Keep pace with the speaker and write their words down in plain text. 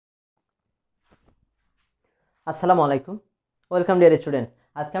আসসালামু আলাইকুম। Welcome dear student.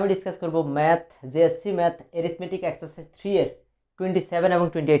 আজকে আমি ডিসকাস করব math JSC math arithmetic exercise 3 এর 27 এবং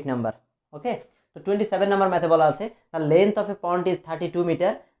 28 নাম্বার। ওকে, তো 27 নাম্বার ম্যাথে বলা আছে the length of A pond is 32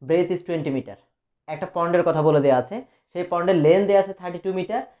 metre, breadth is 20 metre. একটা পন্ডের কথা বলে দেওয়া আছে, সেই পন্ডের লেন্থ দেওয়া আছে 32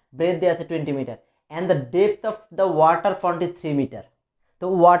 মিটার, ব্রেথ দেওয়া আছে 20 metre, and the depth of the water pond is 3 metre. তো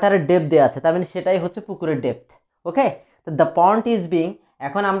ওয়াটারের ডেপথ দেওয়া আছে, তার মানে সেটাই হচ্ছে পুকুরের ডেপথ। ওকে, তো দ্য পন্ড ইজ বিং,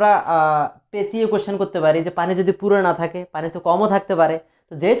 এখন আমরা পেঁচিয়ে কোশ্চেন করতে পারি যে পানি যদি পুরো না থাকে, পানি তো কমও থাকতে পারে।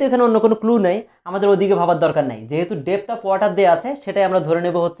 তো যেহেতু এখানে অন্য কোনো ক্লু নেই, আমাদের ওদিকে ভাবার দরকার নেই, যেহেতু ডেপথ অফ ওয়াটার দেওয়া আছে সেটাই আমরা ধরে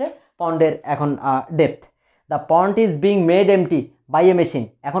নেব হচ্ছে পন্ডের এখন depth. The pond is being made MT by A machine.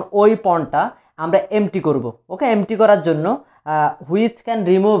 এখন ওই পন্ডটা আমরা এমটি করব। ওকে, এমটি করার জন্য which can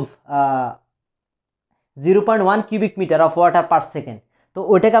remove 0.1 cubic metre of water per second. তো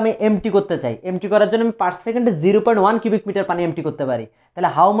ওইটাকে আমি এমটি করতে চাই, এমটি করার জন্য আমি পার সেকেন্ডে 0.1 কিউবিক মিটার পানি এমটি করতে পারি। তাহলে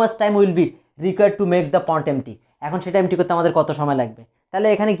how much time will be required to make the pond MT. এখন সেটা এমটি করতে আমাদের কত সময় লাগবে? তাহলে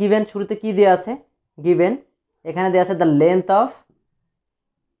এখানে গিভেন শুরুতে কি দেওয়া আছে? গিভেন এখানে দেওয়া আছে দ্য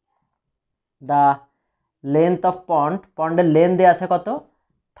লেন্থ অফ পন্ডের লেন্থ দেওয়া আছে কত?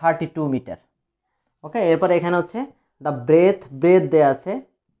 32 মিটার। ওকে, এরপরে এখানে হচ্ছে দ্য ব্রেথ দেওয়া আছে,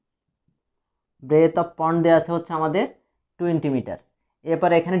 ব্রেথ অফ পন্ড দেওয়া আছে হচ্ছে আমাদের 20 মিটার।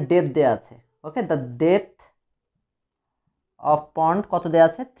 এরপরে এখানে ডেপথ দেওয়া আছে। ওকে, দ্য ডেপথ অফ পন্ড কত দেওয়া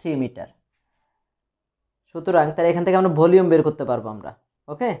আছে? 3 মিটার। সুতরাং তাহলে এখান থেকে আমরা ভলিউম বের করতে পারবো আমরা।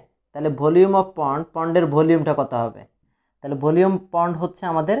 ওকে, তাহলে ভলিউম অফ পন্ডের ভলিউমটা কত হবে? তাহলে ভলিউম পন্ড হচ্ছে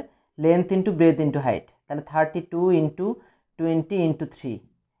আমাদের length into breadth into height. তাহলে 32 ইন্টু 20 ইন্টু 3,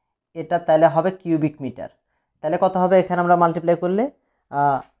 এটা তাহলে হবে কিউবিক মিটার। তাহলে কত হবে এখানে আমরা মাল্টিপ্লাই করলে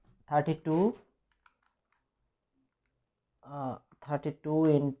 32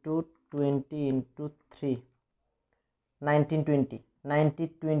 ইন্টু 20 ইন্টু 3,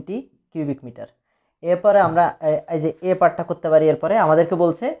 1920 কিউবিক মিটার। এরপরে আমরা এই যে এ পার্টটা করতে পারি। এরপরে আমাদেরকে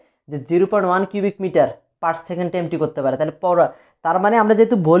বলছে যে 0.1 cubic metre per second MT করতে পারে। তাহলে তার মানে আমরা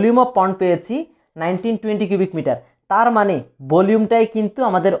যেহেতু ভলিউম অফ পন্ড পেয়েছি 1920 কিউবিক মিটার, তার মানে ভলিউমটাই কিন্তু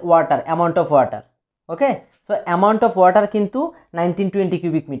আমাদের water, amount of water. Okay, so amount of water কিন্তু 1920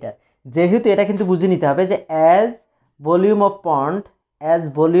 কিউবিক মিটার। যেহেতু এটা কিন্তু বুঝে নিতে হবে যে as volume of pond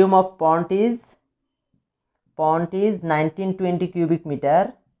is 1920 cubic meter,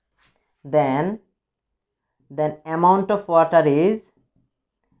 then amount of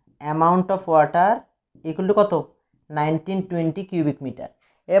water equal to কত? 1920 cubic meter।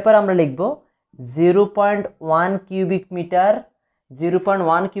 এরপর আমরা লিখব 0.1 cubic meter,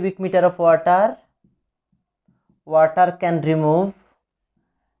 0.1 cubic meter of water can remove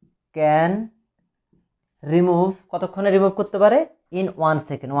কতক্ষণে রিমুভ করতে পারে? ইন 1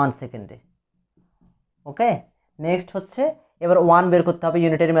 সেকেন্ডে। ওকে, নেক্সট হচ্ছে এবার 1 বের করতে হবে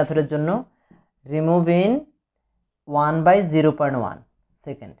ইউনিটারি মেথডের জন্য। Remove in 1/0.1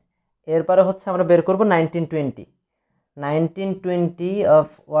 second. এরপরে হচ্ছে আমরা বের করব 1920 of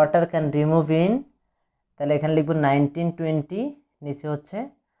water can remove in, তাহলে এখানে লিখব 1920, নিচে হচ্ছে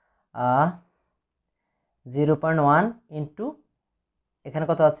 0.1 ইন্টু, এখানে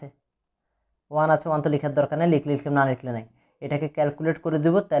কত আছে? 1 আছে, 1 তো লেখার দরকার নেই, লিখলাম না লিখলে নাই। এটাকে ক্যালকুলেট করে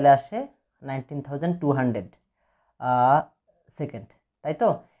দেব, তাহলে আসে 19,200 সেকেন্ড, তাই তো?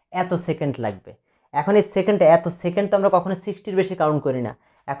 এত সেকেন্ড লাগবে। এখন এই এত সেকেন্ড তো আমরা কখনো 60-র বেশি কাউন্ট করি না।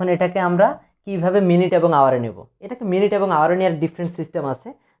 এখন এটাকে আমরা কিভাবে মিনিট এবং আওয়ারে নেব? এটাকে মিনিট এবং আওয়ারে নেওয়ার ডিফারেন্ট সিস্টেম আছে,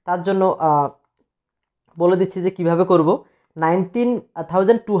 তার জন্য বলে দিচ্ছি যে কিভাবে করব।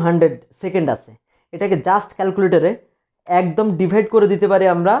 19,200 সেকেন্ড আছে, এটাকে জাস্ট ক্যালকুলেটরে একদম ডিভাইড করে দিতে পারি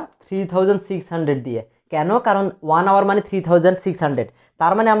আমরা 3,600 দিয়ে। কেন? কারণ 1 আওয়ার মানে 3,600,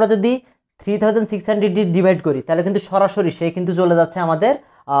 তার মানে আমরা যদি 3,600 দিয়ে ডিভাইড করি তাহলে কিন্তু সরাসরি সে কিন্তু চলে যাচ্ছে আমাদের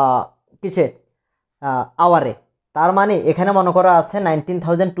কিসে? আওয়ারে। তার মানে এখানে মনে করা আছে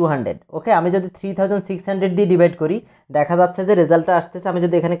 19,200। ওকে, আমি যদি 3,600 দিয়ে ডিভাইড করি, দেখা যাচ্ছে যে রেজাল্টটা আসতেছে, আমি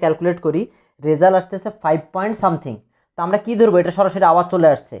যদি এখানে ক্যালকুলেট করি, রেজাল্ট আসতেছে 5 পয়েন্ট সামথিং। তো আমরা কি ধরবো? এটা সরাসরি আওয়ার চলে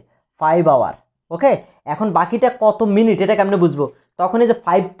আসছে, 5 আওয়ার। ওকে, এখন বাকিটা কত মিনিট এটা কেমনে বুঝবো? তখন এই যে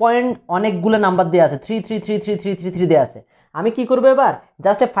 5 পয়েন্ট অনেকগুলো নাম্বার দেওয়া আছে, 3 দেওয়া আছে। আমি কি করবো এবার?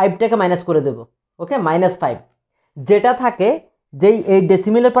 জাস্ট 5টাকে মাইনাস করে দেবো। ওকে, -5 যেটা থাকে, যেই এই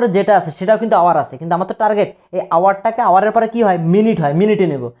ডেসিমেলের পরে যেটা আছে সেটাও কিন্তু আওয়ার আছে, কিন্তু আমার তো টার্গেট এই আওয়ারটাকে, আওয়ারের পরে কি হয়? মিনিট হয়, মিনিটে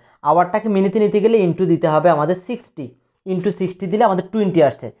নেব। আওয়ারটাকে মিনিটে নিতে গেলে ইন্টু দিতে হবে আমাদের 60, ইন্টু 60 দিলে আমাদের 20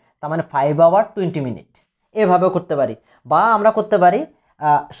 আসছে, তার মানে 5 আওয়ার 20 মিনিট। এভাবেও করতে পারি, বা আমরা করতে পারি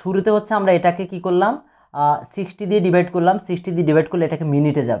শুরুতে হচ্ছে আমরা এটাকে কি করলাম? 60 দিয়ে ডিভাইড করলাম, 60 দিয়ে ডিভাইড করলে এটাকে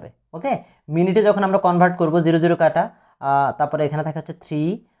মিনিটে যাবে। ওকে, মিনিটে যখন আমরা কনভার্ট করবো, 0 কাটা, তারপরে এখানে থাকে হচ্ছে 3,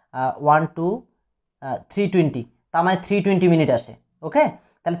 1 2, 320, তার মানে 320 মিনিট আসে। ওকে,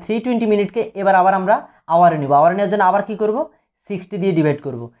 তাহলে 320 মিনিটকে এবার আবার আমরা আওয়ারে নিব। আওয়ারে নেওয়ার জন্য আবার কি করব, 60 দিয়ে ডিভাইড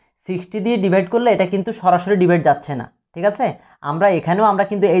করব। 60 দিয়ে ডিভাইড করলে এটা কিন্তু সরাসরি ডিভাইড যাচ্ছে না, ঠিক আছে। আমরা এখানেও আমরা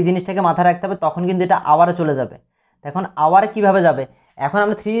কিন্তু এই জিনিসটাকে মাথায় রাখতে হবে, তখন কিন্তু এটা আওয়ারে চলে যাবে। এখন আওয়ারে কিভাবে যাবে, এখন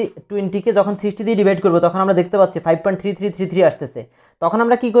আমরা 320কে যখন 60 দিয়ে ডিভাইড করব তখন আমরা দেখতে পাচ্ছি 5.3333 আসতেছে। তখন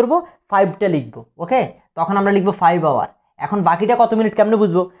আমরা কি করব, 5টা লিখব, ওকে। তখন আমরা লিখব 5 আওয়ার। এখন বাকিটা কত মিনিট কেমনে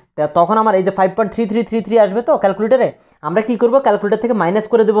বুঝবো, তখন আমার এই যে 5.3333 আসবে তো ক্যালকুলেটারে, আমরা কি করব, ক্যালকুলেটর থেকে মাইনাস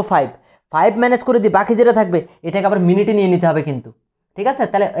করে দেবো 5 মাইনাস করে দিই, বাকি যেটা থাকবে এটাকে আবার মিনিটে নিয়ে নিতে হবে কিন্তু, ঠিক আছে।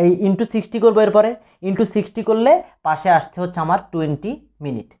 তাহলে এই ইন্টু 60 করবো, এরপরে ইন্টু 60 করলে পাশে আসছে হচ্ছে আমার 20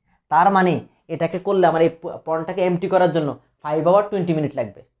 মিনিট। তার মানে এটাকে করলে আমার এই পয়েন্টটাকে এমটি করার জন্য 5 আওয়ার 20 মিনিট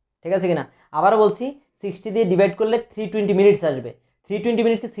লাগবে, ঠিক আছে কিনা। আবারও বলছি, 60 দিয়ে ডিভাইড করলে 320 মিনিটস আসবে। 320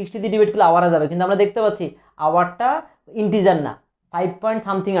 মিনিটকে 60 দিয়ে ডিভাইড করলে আওয়ার যাবে, কিন্তু আমরা দেখতে পাচ্ছি আওয়ারটা ইন্টিজার না, 5 পয়েন্ট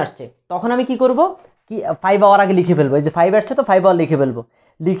সামথিং আসছে। তখন আমি কি করব, কি 5 আওয়ার আগে লিখে ফেলবো, এই যে 5 আসছে তো 5 আওয়ার লিখে ফেলবো।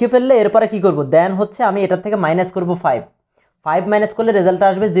 লিখে ফেললে এরপরে কি করব, দেন হচ্ছে আমি এটার থেকে মাইনাস করব 5 মাইনাস করলে রেজাল্ট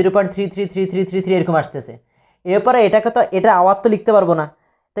আসবে 0.333333 এরকম আসতেছে। এরপরে এটাকে তো এটা আওয়ার তো লিখতে পারবো না,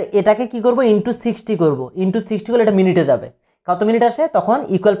 তো এটাকে কি করব, ইন্টু 60 করবো। ইন্টু 60 করলে এটা মিনিটে যাবে, কত মিনিট আসে, তখন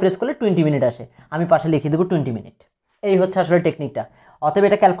ইকুয়াল প্রেস করলে 20 মিনিট আসে, আমি পাশে লিখে দেবো 20 মিনিট। এই হচ্ছে আসলে টেকনিকটা। অতএব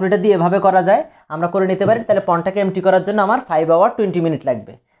এটা ক্যালকুলেটর দিয়ে এভাবে করা যায়, আমরা করে নিতে পারি। তাহলে পয়েন্টটাকে এমটি করার জন্য আমার 5 আওয়ার 20 মিনিট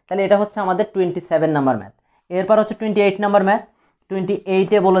লাগবে। তাহলে এটা হচ্ছে আমাদের 27 নাম্বার ম্যাথ। এরপর হচ্ছে 28 নাম্বার ম্যাথ।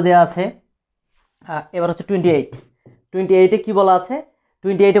 28-এ বলে দেওয়া আছে, এবার হচ্ছে 28-এ কি বলা আছে,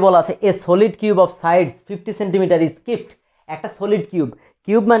 28-এ বলা আছে এ solid cube of sides 50 centimetre is kept. একটা সলিড কিউব,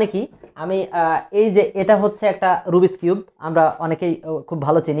 কিউব মানে কি, আমি এই যে এটা হচ্ছে একটা রুবিক্স কিউব, আমরা অনেকেই খুব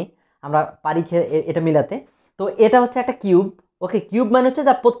ভালো চিনি, আমরা পারি এটা মিলাতে। তো এটা হচ্ছে একটা কিউব, ওকে। কিউব মানে হচ্ছে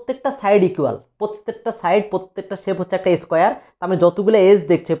যার প্রত্যেকটা সাইড ইকুয়াল, প্রত্যেকটা সাইড প্রত্যেকটা শেপ হচ্ছে একটা স্কোয়ার, আমি যতগুলো এজ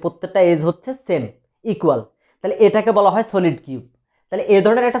দেখছে প্রত্যেকটা এজ হচ্ছে সেম ইকুয়াল, তাহলে এটাকে বলা হয় সলিড কিউব। তাহলে এই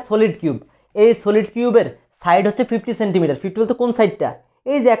ধরনের একটা সলিড কিউব, এই সলিড কিউবের সাইড হচ্ছে 50 সেন্টিমিটার। 50 বলতে কোন সাইডটা,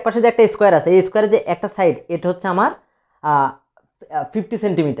 এই যে এক পাশে যে একটা স্কোয়ার আছে, এই স্কোয়ারে যে একটা সাইড, এটা হচ্ছে আমার 50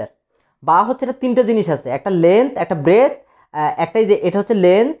 সেন্টিমিটার। বা হচ্ছে এটা তিনটা জিনিস আছে, একটা লেন্থ, একটা ব্রেথ, একটাই যে এটা হচ্ছে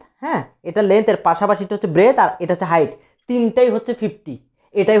লেন্থ, হ্যাঁ এটা লেন্থ, এর পাশাপাশি এটা হচ্ছে ব্রেথ, আর এটা হচ্ছে হাইট, তিনটাই হচ্ছে 50।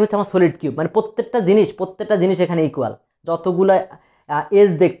 এটাই হচ্ছে আমার সলিড কিউব, মানে প্রত্যেকটা জিনিস এখানে ইকুয়াল, যতগুলো এজ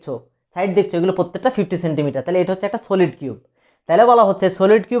দেখছো, সাইড দেখছো, এগুলো প্রত্যেকটা 50 সেন্টিমিটার। তাহলে এটা হচ্ছে একটা সলিড কিউব। তাহলে বলা হচ্ছে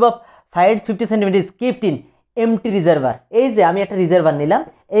solid cube of sides 50 centimetre is kept in MT reservoir. এই যে আমি একটা রিজার্ভার নিলাম,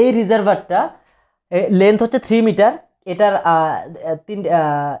 এই রিজার্ভারটা লেন্থ হচ্ছে 3 মিটার, এটার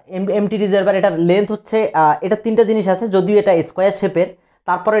এমটি রিজার্ভার, এটার লেন্থ হচ্ছে, এটা তিনটা জিনিস আছে, যদিও এটা স্কোয়ার শেপের,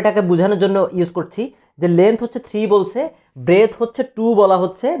 তারপর এটাকে বোঝানোর জন্য ইউজ করছি যে লেন্থ হচ্ছে 3 বলছে, ব্রেথ হচ্ছে 2 বলা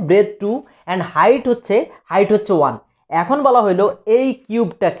হচ্ছে, ব্রেথ 2, অ্যান্ড হাইট হচ্ছে 1। এখন বলা হলো এই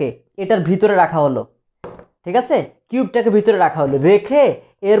কিউবটাকে এটার ভিতরে রাখা হলো, ঠিক আছে, কিউবটাকে ভিতরে রাখা হলো, রেখে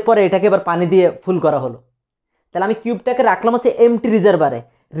এরপরে এটাকে এবার পানি দিয়ে ফুল করা হলো। তাহলে আমি কিউবটাকে রাখলাম হচ্ছে এমটি রিজার্ভারে,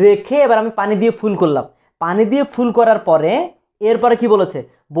 রেখে এবার আমি পানি দিয়ে ফুল করলাম। পানি দিয়ে ফুল করার পরে এরপরে কি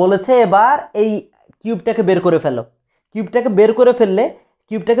বলেছে, এবার এই কিউবটাকে বের করে ফেলো। কিউবটাকে বের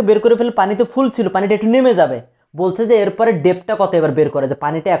করে ফেললে পানিতে ফুল ছিল, পানিটা একটু নেমে যাবে। বলছে যে এরপরে ডেপটা কত এবার বের করে, যে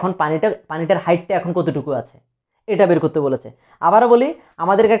পানিটার হাইটটা এখন কতটুকু আছে, এটা বের করতে বলেছে। আবারও বলি,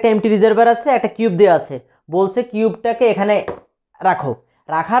 আমাদেরকে একটা এমটি রিজার্ভার আছে, একটা কিউব দেওয়া আছে, বলছে কিউবটাকে এখানে রাখো,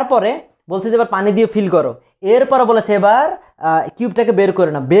 রাখার পরে বলছে যে এবার পানি দিয়ে ফিল করো। এরপরে বলেছে এবার কিউবটাকে বের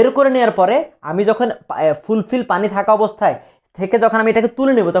করে না, বের করে নেওয়ার পরে আমি যখন ফুলফিল পানি থাকা অবস্থায় থেকে যখন আমি এটাকে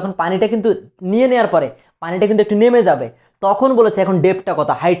তুলে নেব, তখন পানিটা কিন্তু নিয়ে নেওয়ার পরে পানিটা কিন্তু একটু নেমে যাবে। তখন বলেছে এখন ডেপটা কত,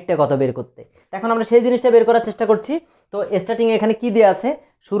 হাইটটা কত বের করতে। এখন আমরা সেই জিনিসটা বের করার চেষ্টা করছি। তো স্টার্টিং এখানে কি দেওয়া আছে,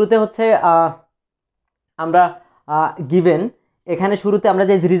 শুরুতে হচ্ছে আমরা গিভেন, এখানে শুরুতে আমরা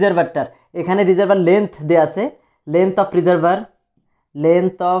যে রিজার্ভারটার, এখানে রিজার্ভার লেন্থ দেওয়া আছে, লেন্থ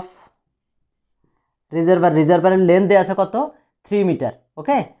অফ রিজার্ভারের লেন্থ দেওয়া আছে কত, 3 মিটার,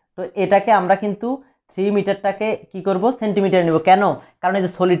 ওকে। তো এটাকে আমরা কিন্তু 3 মিটারটাকে কি করব, সেন্টিমিটার নেব, কেন, কারণ এই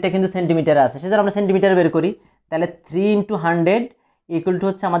যে সলিডটা কিন্তু সেন্টিমিটারে আছে, সেজন্য আমরা সেন্টিমিটার বের করি। তাহলে 3 × 100 ইকুয়াল টু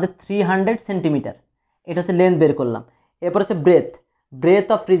হচ্ছে আমাদের 300 সেন্টিমিটার, এটা হচ্ছে লেন্থ বের করলাম। এরপর হচ্ছে ব্রেথ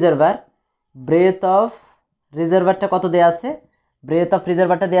অফ রিজার্ভারটা কত দেওয়া আছে, ব্রেথ অফ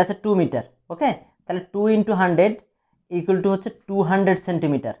রিজার্ভারটা দেওয়া আছে 2 মিটার, ওকে। তাহলে 2 × 100 ইকুয়াল টু হচ্ছে 200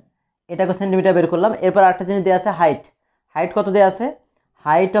 সেন্টিমিটার, এটাকে সেন্টিমিটার বের করলাম। এরপর আরেকটা জিনিস দেওয়া আছে হাইট কত দেওয়া আছে,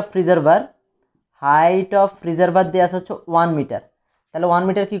 হাইট অফ রিজার্ভার দেওয়া আছে হচ্ছে 1 মিটার। তাহলে 1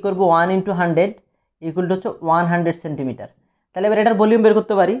 মিটার কি করব, 1 × 100 ইকুয়াল টু হচ্ছে 100 সেন্টিমিটার। তাহলে এবার এটার ভলিউম বের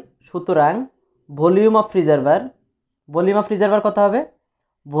করতে পারি। সুতরাং ভলিউম অফ রিজার্ভার কত হবে,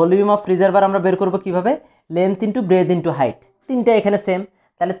 ভলিউম অফ রিজার্ভার আমরা বের করব কিভাবে, length into breadth into height, তিনটা এখানে সেম।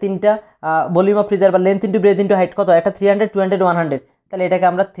 তাহলে তিনটা volume of reservoir length into breadth into height কত, একটা 300, 200, 100, তাহলে এটাকে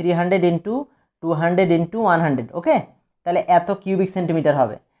আমরা 300 × 200 ইন্টু 100, ওকে। তাহলে এত কিউবিক সেন্টিমিটার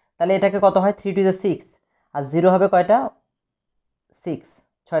হবে। তাহলে এটাকে কত হয়, 3 টু 6, আর 0 হবে কয়টা, 6,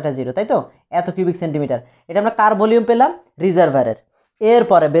 6টা 0, তাই তো? এত কিউবিক সেন্টিমিটার। এটা আমরা কার ভলিউম পেলাম, রিজার্ভারের।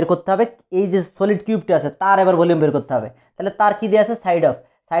 এরপরে বের করতে হবে এই যে সলিড কিউবটা আছে তার এবার ভলিউম বের করতে হবে। তাহলে তার কি দেওয়া আছে, side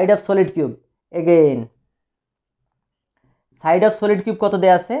of solid cube. Again side of solid cube কত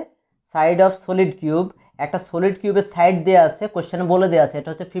দেওয়া আছে, সাইড অফ সলিড কিউব, একটা সলিড কিউবের সাইড দেওয়া আছে, কোশ্চেনে বলে দেওয়া আছে এটা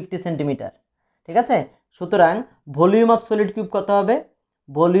হচ্ছে 50 সেন্টিমিটার, ঠিক আছে। সুতরাং ভলিউম অফ সলিড কিউব কত হবে,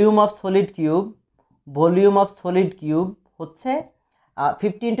 ভলিউম অফ সলিড কিউব হচ্ছে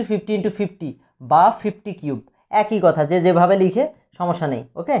 50 ইন্টু 50 ইন্টু 50 বা 50 কিউব, একই কথা, যে যেভাবে লিখে সমস্যা নেই,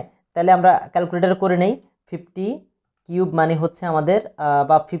 ওকে। তাহলে আমরা ক্যালকুলেটর করে নেই। 50 কিউব মানে হচ্ছে আমাদের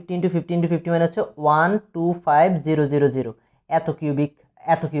বা 50 ইন্টু 50 ইন্টু 50 মানে হচ্ছে 125000, এত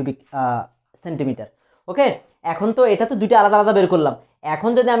কিউবিক সেন্টিমিটার, ওকে। এখন তো এটা তো দুইটা আলাদা আলাদা বের করলাম। এখন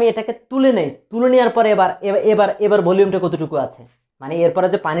যদি আমি এটাকে তুলে নেই, তুলে নেওয়ার পরে এবার ভলিউমটা কতটুকু আছে, মানে এরপরে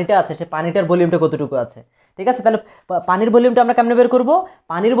যে পানিটা আছে সে পানিটার ভলিউমটা কতটুকু আছে, ঠিক আছে। তাহলে পানির ভলিউমটা আমরা কেমনে বের করব,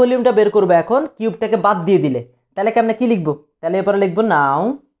 পানির ভলিউমটা বের করব এখন কিউবটাকে বাদ দিয়ে দিলে। তাহলে কেমনে কি লিখবো, তাহলে এরপরে লিখবো নাও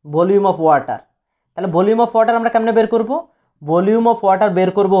ভলিউম অফ ওয়াটার। তাহলে ভলিউম অফ ওয়াটার আমরা কেমনে বের করব, ভলিউম অফ ওয়াটার বের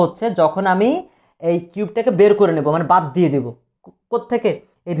করব হচ্ছে যখন আমি এই কিউবটাকে বের করে নেব, মানে বাদ দিয়ে দেব। কোত্থেকে,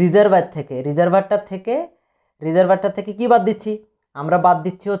 এই রিজার্ভারটা থেকে কি বাদ দিচ্ছি, আমরা বাদ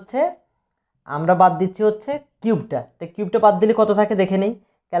দিচ্ছি হচ্ছে কিউবটা। তো কিউবটা বাদ দিলে কত থাকে দেখে নেই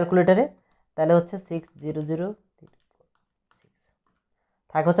ক্যালকুলেটরে। তাহলে হচ্ছে 600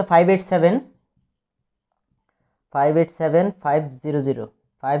 থাকে হচ্ছে 587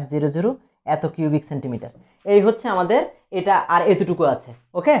 এত কিউবিক সেন্টিমিটার। এই হচ্ছে আমাদের এটা, আর এতটুকু আছে,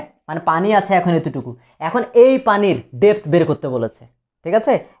 ওকে। মানে পানি আছে এখন এতটুকু। এখন এই পানির ডেপথ বের করতে বলেছে, ঠিক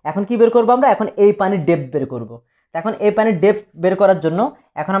আছে। এখন কি বের করব আমরা, এখন এই পানির ডেপথ বের করব। এখন এই পানির ডেপথ বের করার জন্য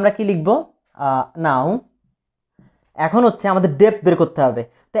এখন আমরা কি লিখব, নাও এখন হচ্ছে আমাদের ডেপথ বের করতে হবে।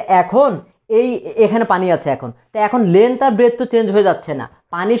 তো এখন এখানে পানি আছে এখন, তো এখন লেন্থ আর ব্রেথ তো চেঞ্জ হয়ে যাচ্ছে না,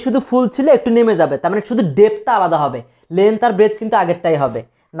 পানি শুধু ফুল ছিল একটু নেমে যাবে, তার মানে শুধু ডেপথটা আলাদা হবে, লেন্থ আর ব্রেথ কিন্তু আগেরটাই হবে।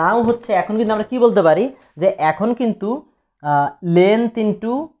 নাও হচ্ছে এখন কিন্তু আমরা কি বলতে পারি যে এখন কিন্তু length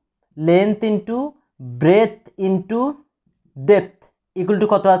into breadth into depth equal to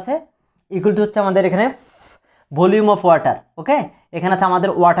কত আছে, ইকুয়াল টু হচ্ছে আমাদের এখানে ভলিউম অফ ওয়াটার, ওকে। এখানে আছে আমাদের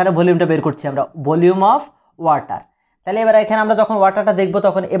ওয়াটারের ভলিউমটা বের করছি আমরা, ভলিউম অফ ওয়াটার। তাহলে এবার এখানে আমরা যখন ওয়াটারটা দেখবো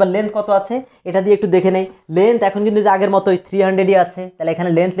তখন এবার লেন্থ কত আছে এটা দিয়ে একটু দেখে নেই। লেন্থ এখন কিন্তু যে আগের মতোই 300ই আছে, তাহলে এখানে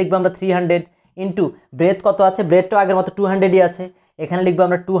লেন্থ লিখবো আমরা 300 ইন্টু ব্রেথ কত আছে, ব্রেথটাও আগের মতো 200ই আছে, এখানে লিখবো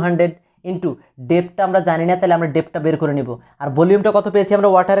আমরা 200 ইন্টু ডেপথটা আমরা জানি না, তাহলে আমরা ডেপথটা বের করে নিব। আর ভলিউমটা কত পেয়েছি আমরা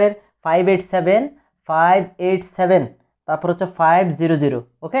ওয়াটারের, 587, তারপর হচ্ছে 500,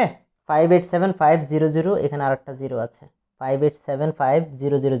 ওকে। 587,500, এখানে আরেকটা 0 আছে,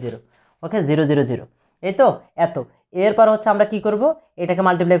 587,500, ওকে, 000, এই তো এত। এরপর হচ্ছে আমরা কি করব, এটাকে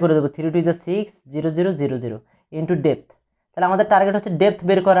মাল্টিপ্লাই করে দেবো, 3 টু 6, 0000 ইন্টু ডেপথ। তাহলে আমাদের টার্গেট হচ্ছে ডেপথ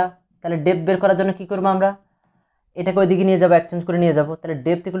বের করা। তাহলে ডেপথ বের করার জন্য কি করবো আমরা, এটাকে ওইদিকে নিয়ে যাবো, এক্সচেঞ্জ করে নিয়ে যাবো। তাহলে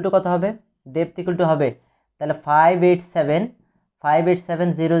ডেপথ ইকুয়াল টু কত হবে, ডেপথ ইকুয়াল টু হবে তাহলে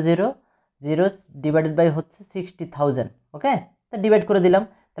 587,000 ডিভাইডেড বাই হচ্ছে 60,000, ওকে। তা ডিভাইড করে দিলাম,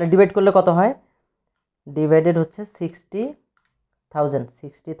 তাহলে ডিভাইড করলে কত হয়, ডিভাইডেড হচ্ছে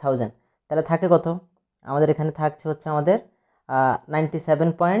 60,000, তাহলে থাকে কত, আমাদের এখানে থাকছে হচ্ছে আমাদের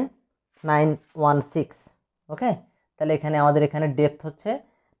 97.916, ওকে। তাহলে এখানে আমাদের এখানে ডেপথ হচ্ছে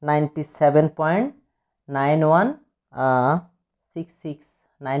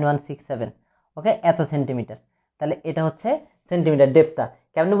 97.9167, ওকে, এত সেন্টিমিটার। তাহলে এটা হচ্ছে সেন্টিমিটার ডেপথটা।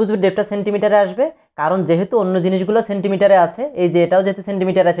 কেমন বুঝবে ডেপথটা সেন্টিমিটারে আসবে, কারণ যেহেতু অন্য জিনিসগুলো সেন্টিমিটারে আছে, এই যে এটাও যেহেতু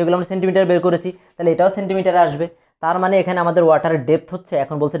সেন্টিমিটারে আছে, এগুলো আমরা সেন্টিমিটার বের করেছি, তাহলে এটাও সেন্টিমিটারে আসবে। তার মানে এখানে আমাদের ওয়াটারের ডেপথ হচ্ছে,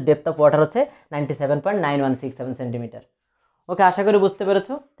 এখন বলছে ডেপথ অফ ওয়াটার হচ্ছে 97.9167 সেন্টিমিটার। ওকে, আশা করি বুঝতে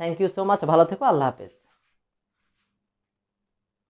পেরেছো। থ্যাংক ইউ সো মাচ, ভালো থেকো, আল্লাহ হাফেজ।